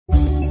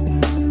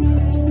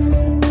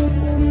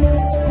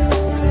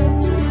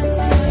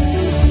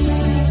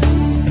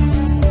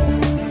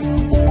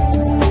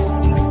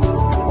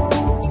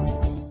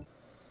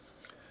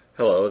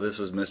This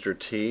is Mr.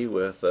 T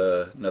with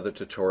another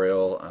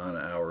tutorial on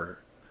our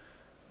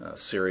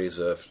series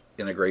of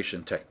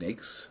integration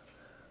techniques.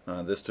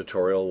 This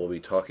tutorial will be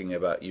talking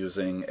about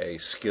using a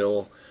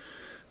skill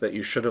that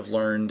you should have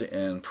learned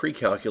in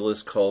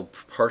pre-calculus called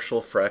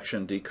partial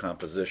fraction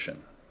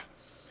decomposition.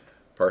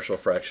 Partial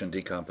fraction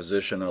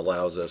decomposition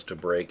allows us to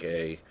break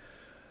a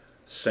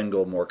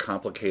single, more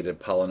complicated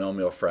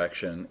polynomial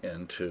fraction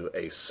into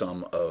a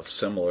sum of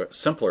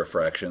simpler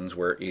fractions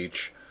where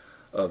each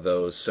of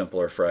those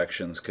simpler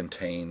fractions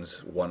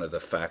contains one of the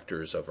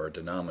factors of our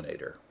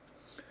denominator.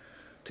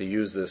 To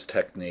use this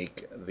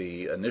technique,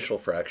 the initial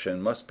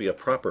fraction must be a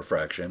proper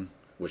fraction,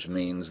 which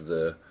means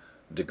the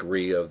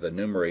degree of the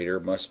numerator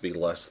must be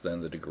less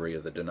than the degree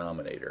of the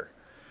denominator.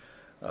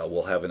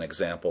 We'll have an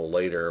example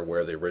later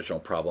where the original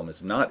problem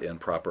is not in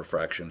proper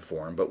fraction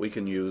form, but we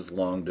can use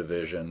long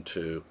division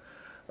to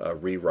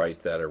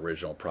rewrite that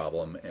original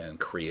problem and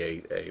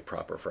create a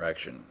proper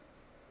fraction.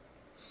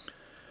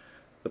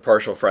 The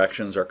partial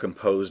fractions are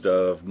composed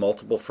of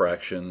multiple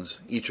fractions,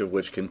 each of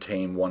which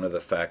contain one of the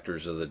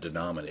factors of the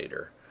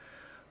denominator.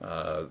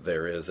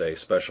 There is a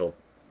special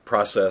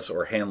process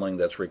or handling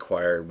that's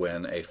required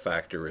when a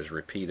factor is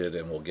repeated,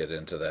 and we'll get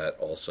into that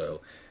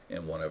also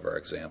in one of our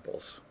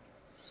examples.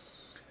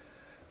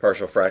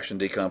 Partial fraction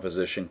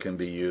decomposition can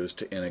be used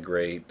to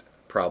integrate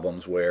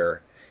problems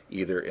where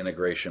either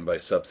integration by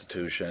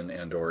substitution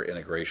and/or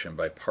integration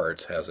by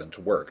parts hasn't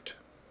worked.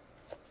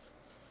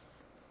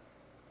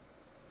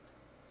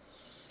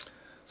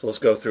 So let's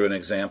go through an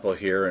example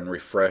here and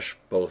refresh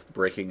both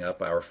breaking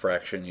up our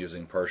fraction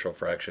using partial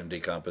fraction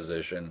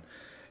decomposition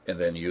and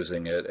then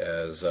using it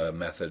as a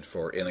method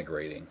for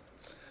integrating.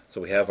 So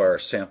we have our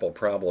sample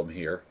problem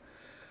here.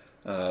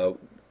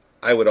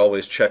 I would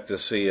always check to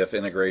see if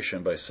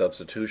integration by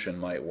substitution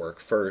might work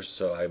first,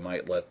 so I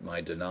might let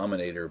my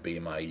denominator be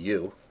my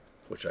u,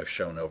 which I've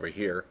shown over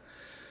here.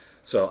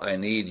 So I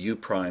need u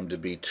prime to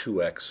be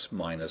 2x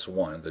minus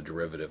 1, the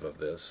derivative of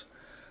this.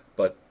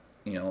 But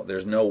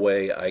there's no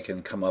way I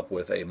can come up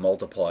with a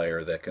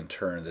multiplier that can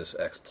turn this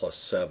x plus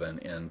 7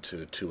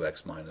 into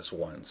 2x minus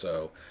 1.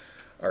 So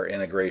our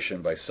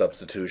integration by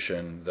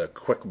substitution, the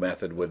quick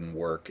method, wouldn't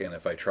work, and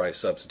if I try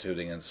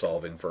substituting and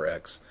solving for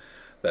x,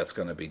 that's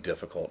going to be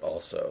difficult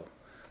also.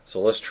 So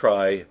let's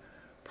try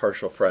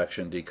partial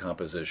fraction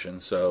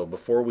decomposition. So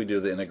before we do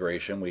the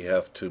integration, we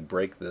have to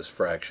break this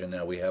fraction.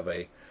 Now we have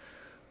a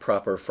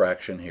proper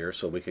fraction here,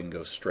 so we can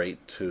go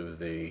straight to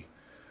the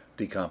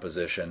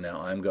decomposition.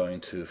 Now I'm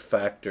going to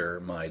factor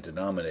my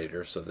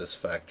denominator, so this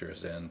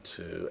factors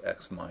into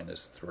x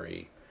minus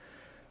 3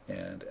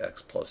 and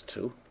x plus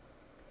 2.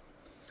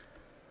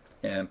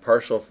 And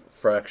partial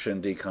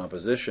fraction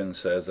decomposition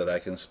says that I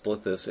can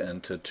split this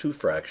into two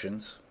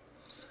fractions,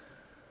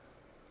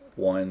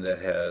 one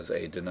that has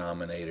a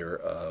denominator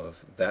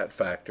of that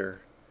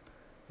factor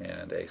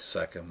and a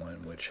second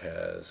one which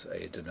has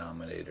a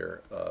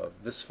denominator of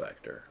this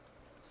factor.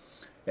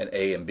 And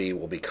a and b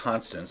will be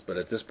constants, but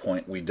at this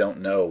point we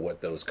don't know what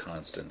those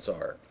constants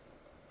are.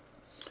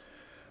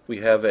 We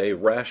have a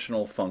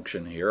rational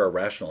function here, a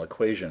rational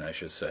equation I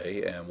should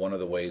say, and one of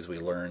the ways we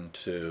learn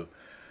to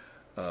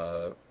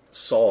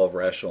solve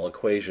rational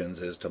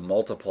equations is to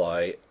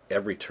multiply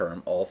every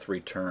term, all three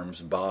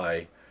terms,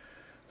 by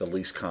the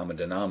least common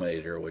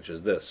denominator, which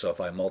is this. So if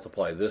I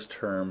multiply this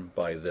term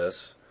by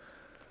this,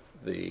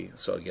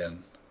 so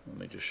again, let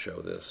me just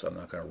show this. I'm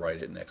not going to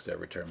write it next to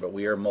every term, but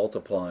we are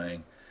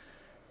multiplying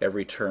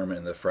every term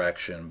in the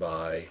fraction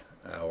by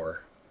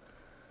our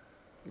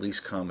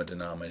least common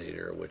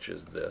denominator, which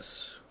is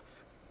this.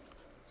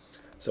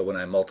 So when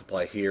I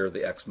multiply here,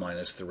 the x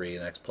minus 3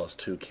 and x plus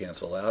 2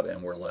 cancel out,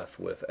 and we're left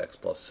with x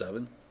plus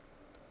 7.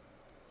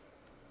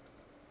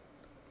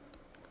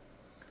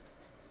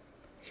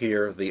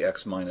 Here, the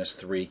x minus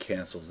 3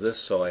 cancels this,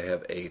 so I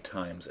have a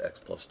times x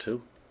plus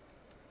 2.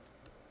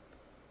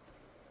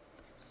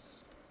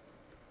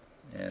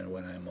 And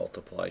when I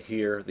multiply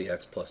here, the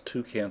x plus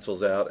 2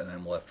 cancels out, and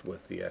I'm left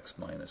with the x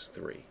minus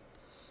 3.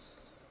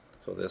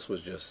 So this was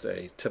just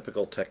a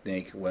typical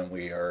technique when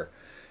we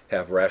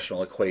have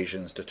rational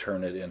equations to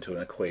turn it into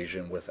an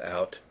equation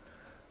without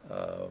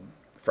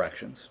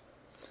fractions.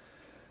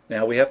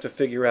 Now we have to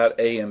figure out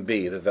a and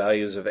b, the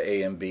values of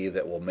a and b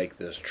that will make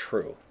this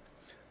true.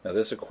 Now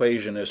this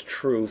equation is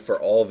true for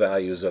all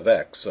values of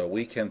x, so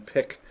we can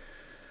pick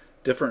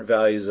different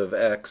values of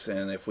x,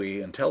 and if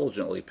we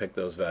intelligently pick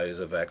those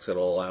values of x,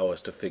 it'll allow us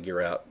to figure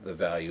out the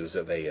values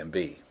of a and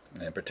b.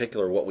 And in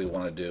particular, what we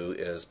want to do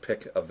is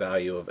pick a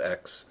value of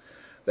x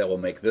that will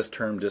make this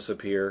term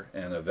disappear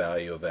and a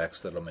value of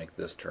x that will make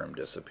this term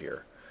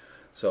disappear.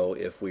 So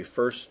if we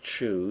first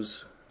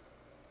choose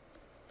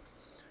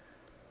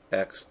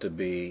x to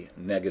be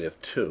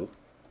 -2,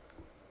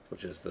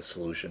 which is the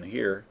solution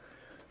here,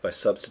 if I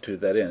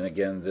substitute that in,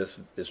 again, this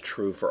is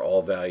true for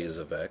all values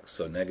of x,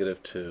 so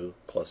 -2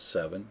 plus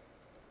 7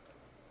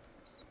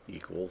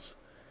 equals,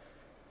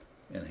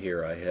 and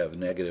here I have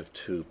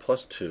 -2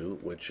 plus 2,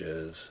 which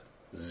is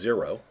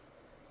 0,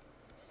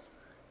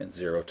 and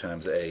 0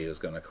 times a is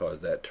going to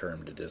cause that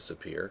term to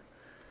disappear.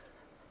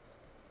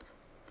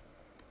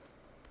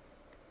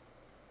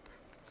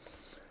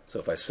 So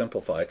if I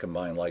simplify,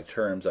 combine like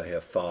terms, I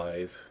have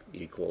 5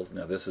 equals,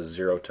 now this is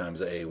 0 times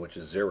a, which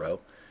is 0,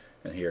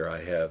 and here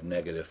I have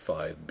negative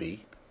 5b.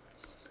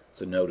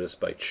 So notice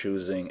by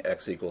choosing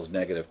x equals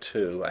negative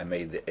 2, I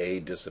made the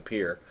a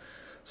disappear.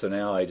 So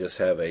now I just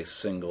have a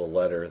single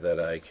letter that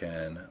I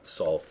can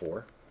solve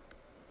for.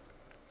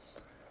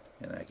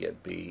 And I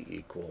get b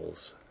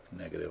equals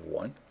negative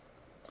 1.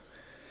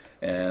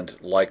 And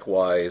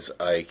likewise,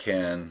 I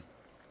can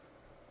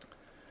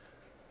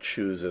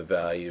choose a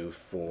value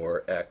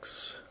for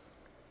x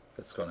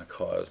that's going to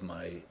cause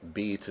my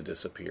b to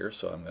disappear.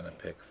 So I'm going to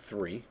pick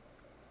 3.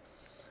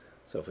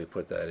 So if we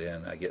put that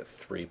in, I get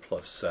 3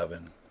 plus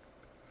 7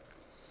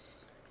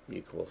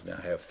 equals, now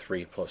I have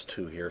 3 plus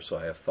 2 here, so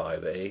I have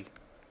 5a.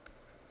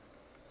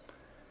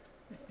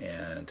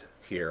 And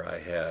here I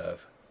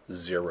have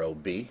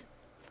 0b.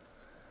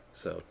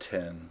 So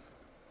 10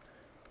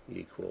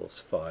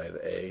 equals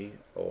 5a,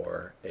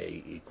 or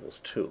a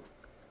equals 2.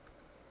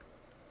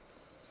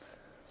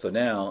 So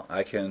now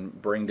I can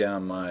bring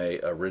down my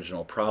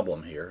original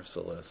problem here.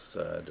 So let's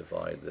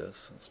divide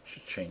this. Let's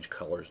change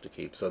colors to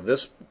keep. So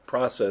this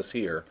process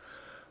here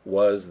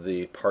was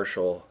the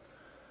partial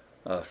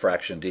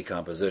fraction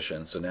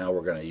decomposition. So now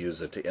we're going to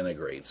use it to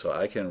integrate. So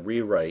I can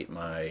rewrite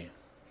my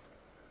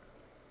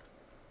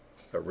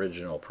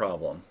original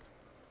problem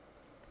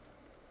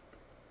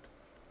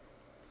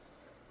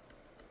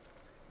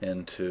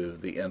into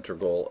the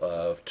integral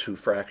of two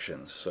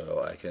fractions.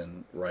 So I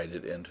can write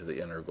it into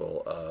the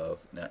integral of,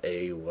 now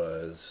a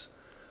was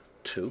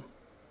 2.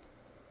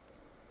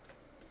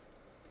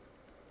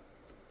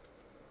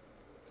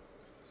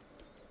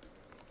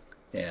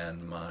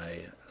 And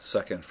my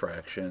second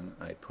fraction,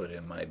 I put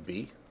in my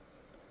b,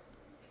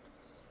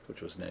 which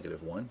was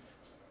negative 1.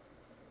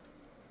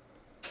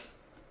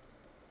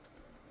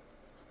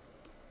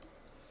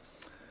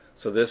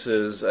 So this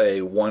is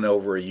a 1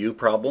 over u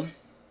problem,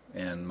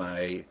 and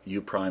my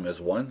u prime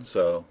is 1,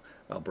 so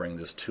I'll bring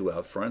this 2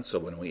 out front. So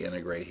when we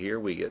integrate here,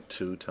 we get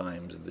 2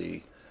 times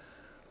the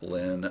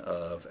ln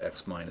of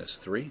x minus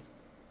 3.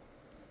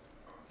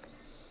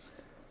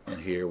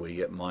 And here we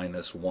get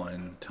minus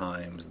 1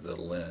 times the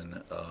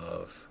ln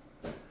of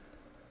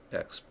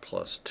x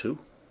plus 2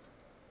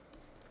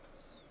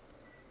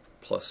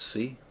 plus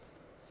c.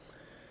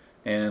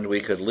 And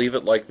we could leave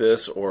it like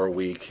this, or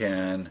we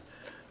can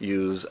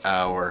use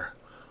our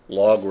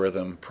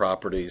logarithm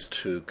properties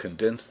to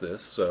condense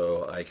this.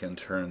 So I can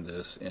turn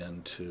this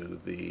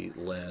into the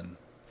ln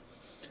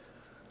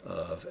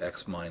of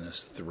x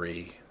minus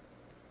 3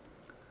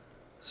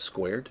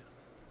 squared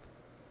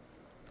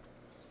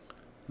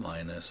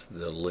minus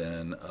the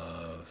ln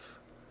of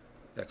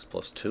x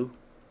plus 2.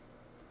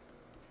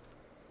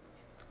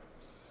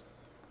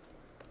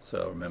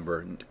 So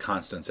remember,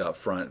 constants out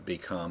front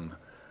become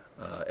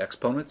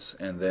exponents,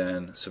 and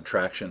then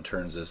subtraction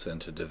turns this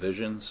into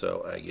division.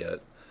 So I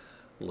get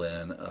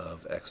ln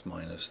of x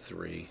minus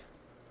 3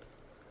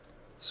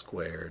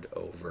 squared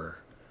over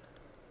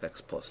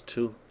x plus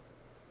 2,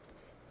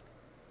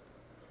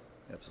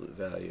 absolute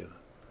value,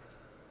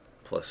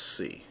 plus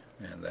c.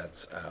 And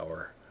that's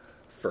our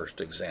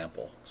first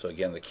example. So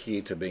again, the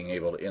key to being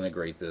able to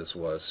integrate this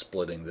was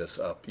splitting this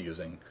up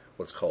using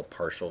what's called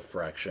partial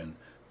fraction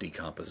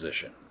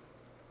decomposition.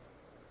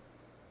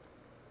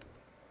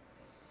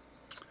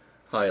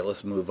 Hi,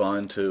 let's move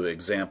on to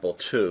example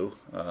 2.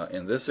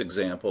 In this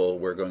example,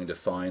 we're going to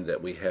find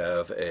that we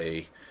have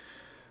a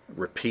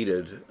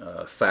repeated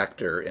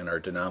factor in our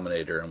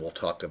denominator, and we'll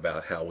talk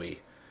about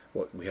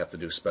what we have to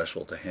do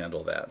special to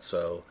handle that.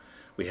 So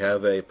we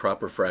have a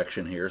proper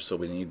fraction here, so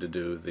we need to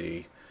do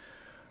the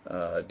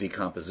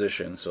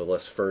decomposition. So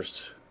let's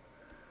first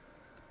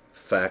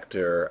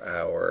factor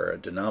our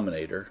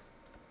denominator.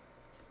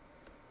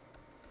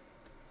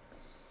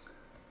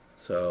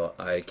 So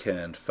I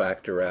can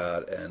factor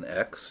out an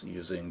x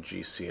using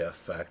GCF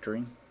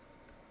factoring.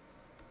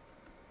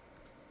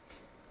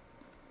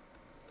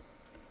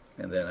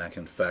 And then I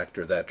can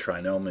factor that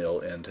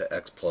trinomial into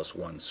x plus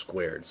 1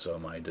 squared. So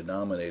my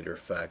denominator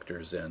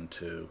factors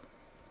into,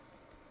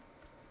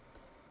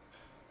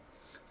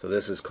 so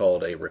this is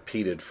called a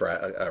repeated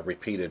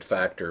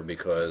factor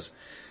because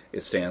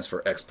it stands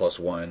for x plus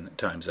 1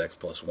 times x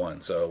plus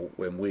 1. So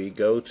when we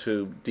go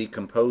to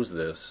decompose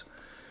this,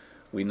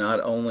 we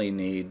not only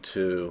need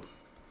to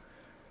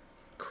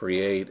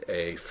create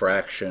a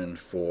fraction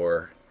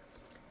for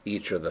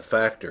each of the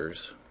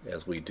factors,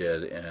 as we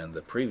did in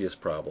the previous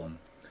problem,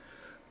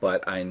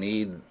 but I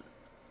need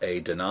a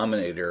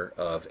denominator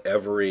of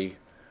every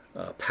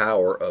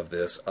power of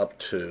this up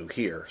to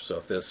here. So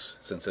if this,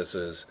 since this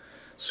is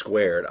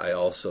squared, I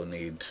also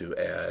need to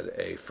add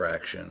a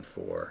fraction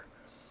for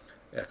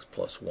x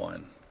plus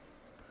 1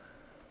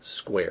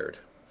 squared.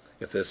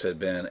 If this had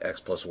been x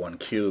plus 1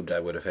 cubed, I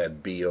would have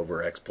had b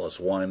over x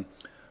plus 1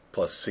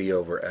 plus c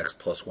over x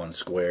plus 1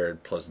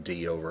 squared plus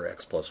d over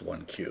x plus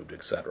 1 cubed,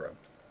 etc.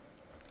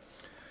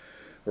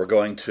 We're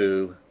going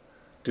to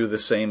do the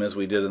same as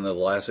we did in the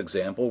last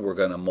example. We're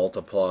going to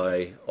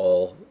multiply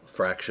all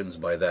fractions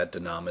by that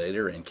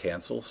denominator and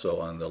cancel. So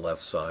on the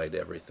left side,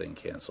 everything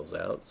cancels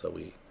out. So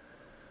we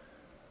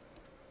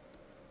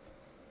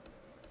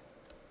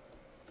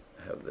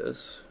have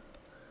this.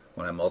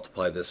 When I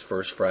multiply this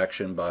first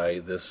fraction by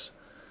this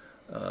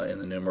in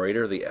the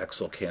numerator, the x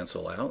will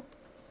cancel out.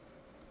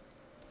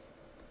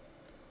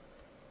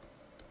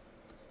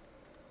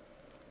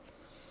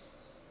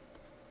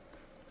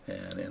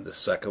 And in the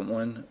second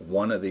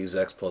one of these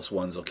x plus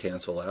 1s will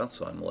cancel out,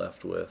 so I'm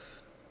left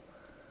with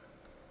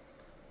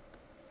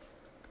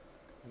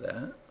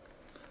that.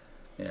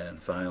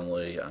 And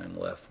finally, I'm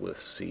left with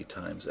c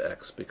times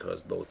x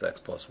because both x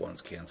plus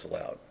 1s cancel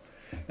out.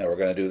 Now we're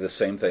going to do the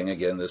same thing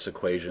again. This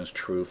equation is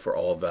true for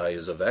all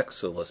values of x,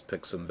 so let's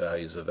pick some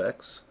values of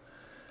x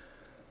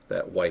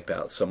that wipe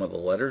out some of the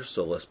letters.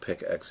 So let's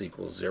pick x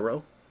equals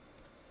 0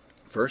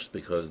 first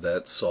because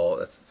that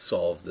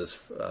solves this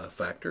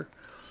factor.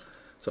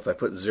 So if I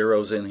put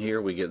zeros in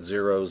here, we get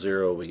 0,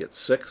 0, we get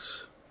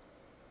 6.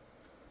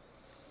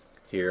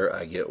 Here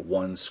I get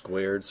 1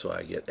 squared, so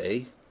I get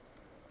a.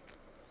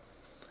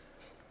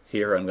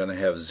 Here I'm going to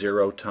have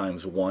 0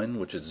 times 1,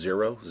 which is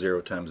 0. 0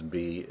 times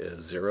b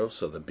is 0,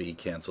 so the b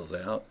cancels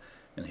out.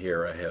 And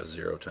here I have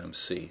 0 times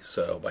c.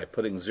 So by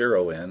putting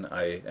 0 in,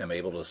 I am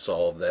able to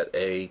solve that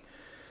a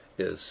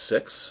is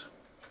 6.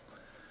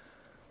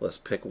 Let's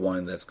pick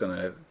one that's going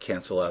to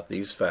cancel out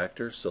these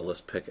factors. So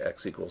let's pick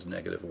x equals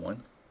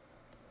 -1.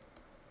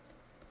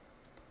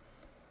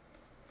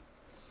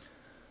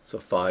 So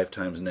 5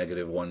 times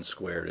 -1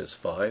 squared is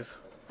 5.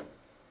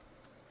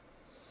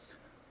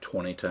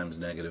 20 times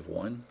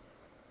 -1.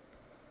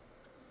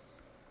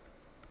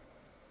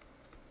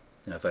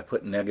 Now if I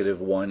put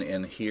 -1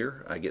 in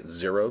here, I get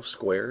 0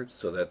 squared,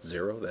 so that's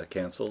 0, that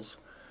cancels.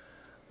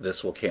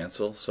 This will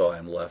cancel, so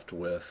I'm left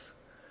with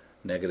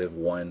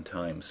 -1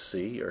 times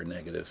c, or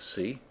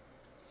 -c.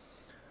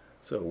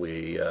 So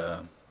we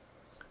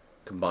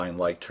combine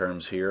like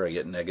terms here. I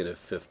get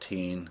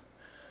 -15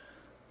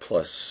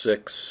 plus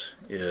 6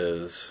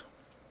 is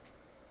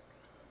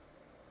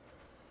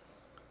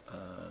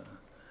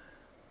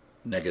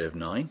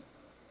 -9.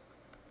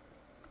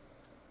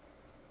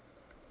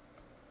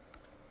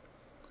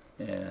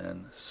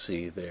 And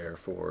c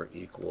therefore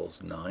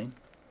equals 9.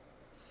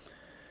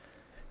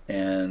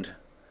 And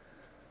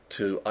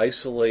to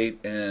isolate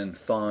and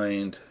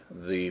find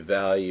the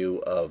value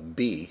of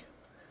b,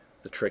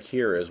 the trick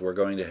here is we're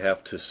going to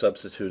have to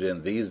substitute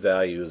in these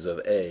values of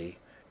a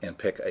and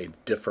pick a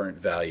different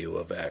value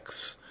of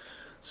x.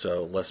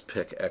 So let's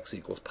pick x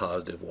equals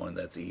 +1.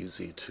 That's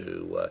easy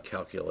to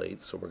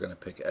calculate. So we're going to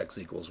pick x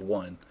equals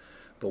 1.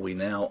 But we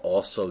now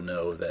also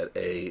know that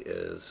a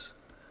is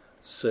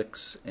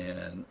 6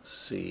 and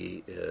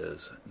c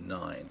is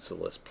 9. So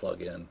let's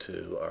plug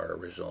into our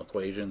original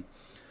equation.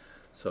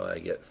 So I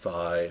get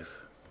 5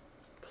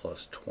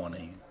 plus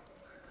 20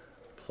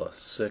 plus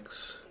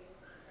 6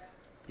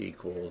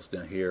 equals,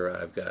 now here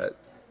I've got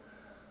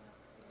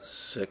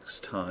 6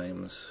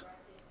 times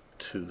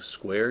 2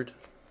 squared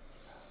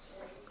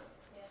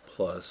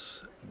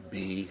plus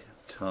b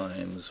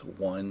times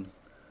 1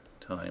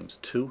 times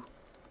 2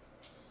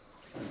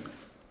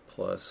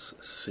 plus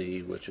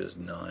c, which is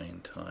 9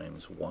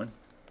 times 1.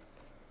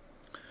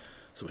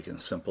 So we can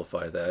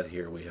simplify that.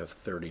 Here we have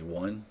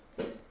 31.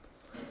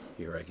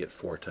 Here I get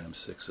 4 times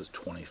 6 is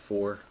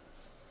 24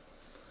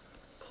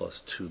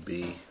 plus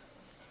 2b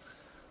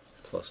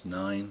plus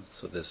 9.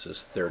 So this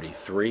is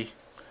 33.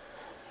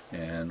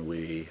 And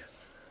we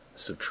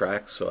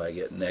subtract, so I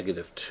get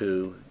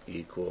 -2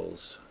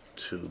 equals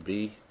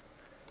 2b.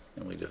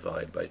 And we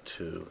divide by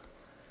 2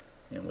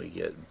 and we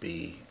get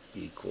b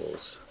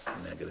equals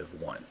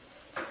 -1.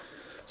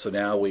 So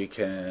now we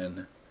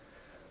can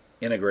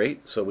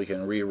integrate, so we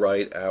can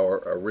rewrite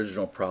our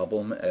original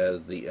problem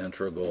as the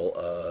integral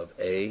of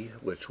a,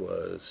 which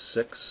was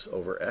 6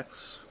 over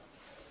x,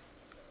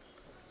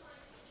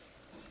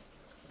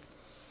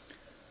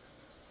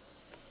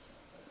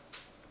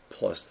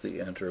 plus the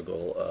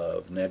integral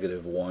of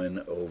 -1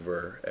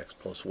 over x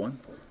plus 1,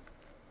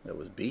 that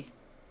was b,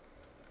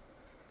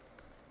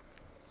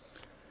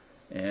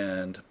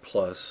 and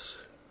plus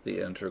the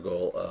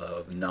integral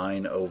of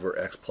 9 over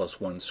x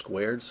plus 1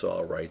 squared, so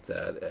I'll write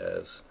that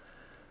as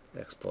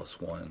x plus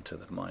 1 to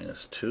the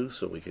 -2,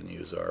 so we can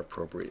use our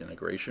appropriate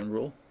integration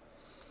rule.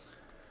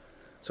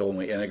 So when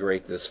we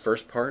integrate this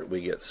first part,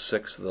 we get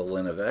 6 to the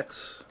ln of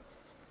x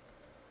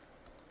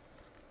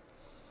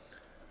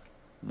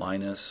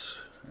minus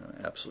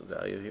absolute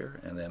value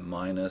here, and then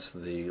minus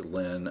the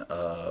ln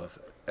of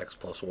x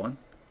plus 1.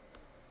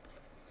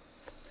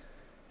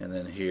 And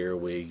then here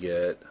we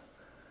get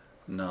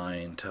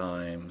 9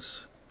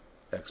 times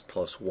x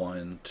plus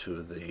 1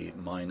 to the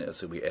minus,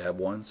 so we add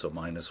 1, so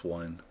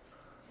 -1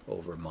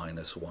 over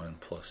 -1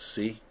 plus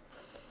c.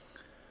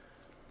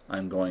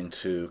 I'm going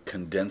to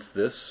condense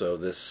this, so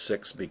this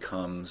 6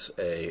 becomes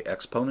a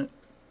exponent,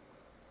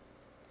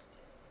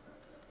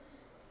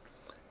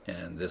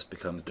 and this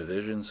becomes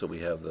division, so we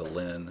have the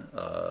ln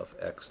of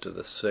x to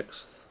the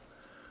 6th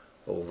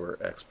over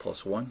x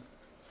plus 1,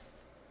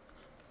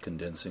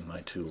 condensing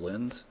my two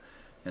lns,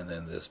 and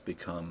then this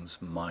becomes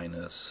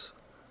minus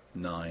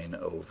 9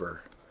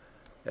 over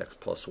x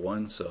plus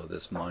 1, so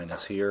this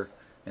minus here,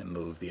 and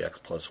move the x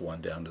plus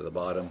 1 down to the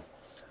bottom,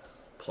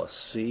 plus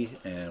c,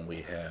 and we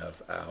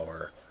have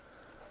our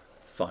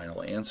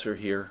final answer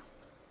here.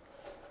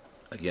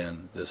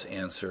 Again, this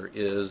answer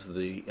is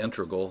the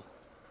integral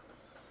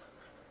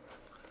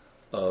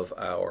of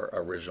our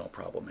original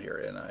problem here,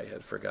 and I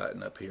had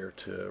forgotten up here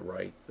to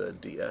write the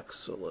dx,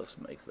 so let's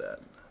make that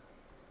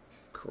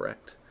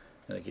correct.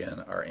 And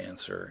again, our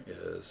answer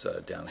is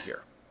down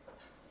here.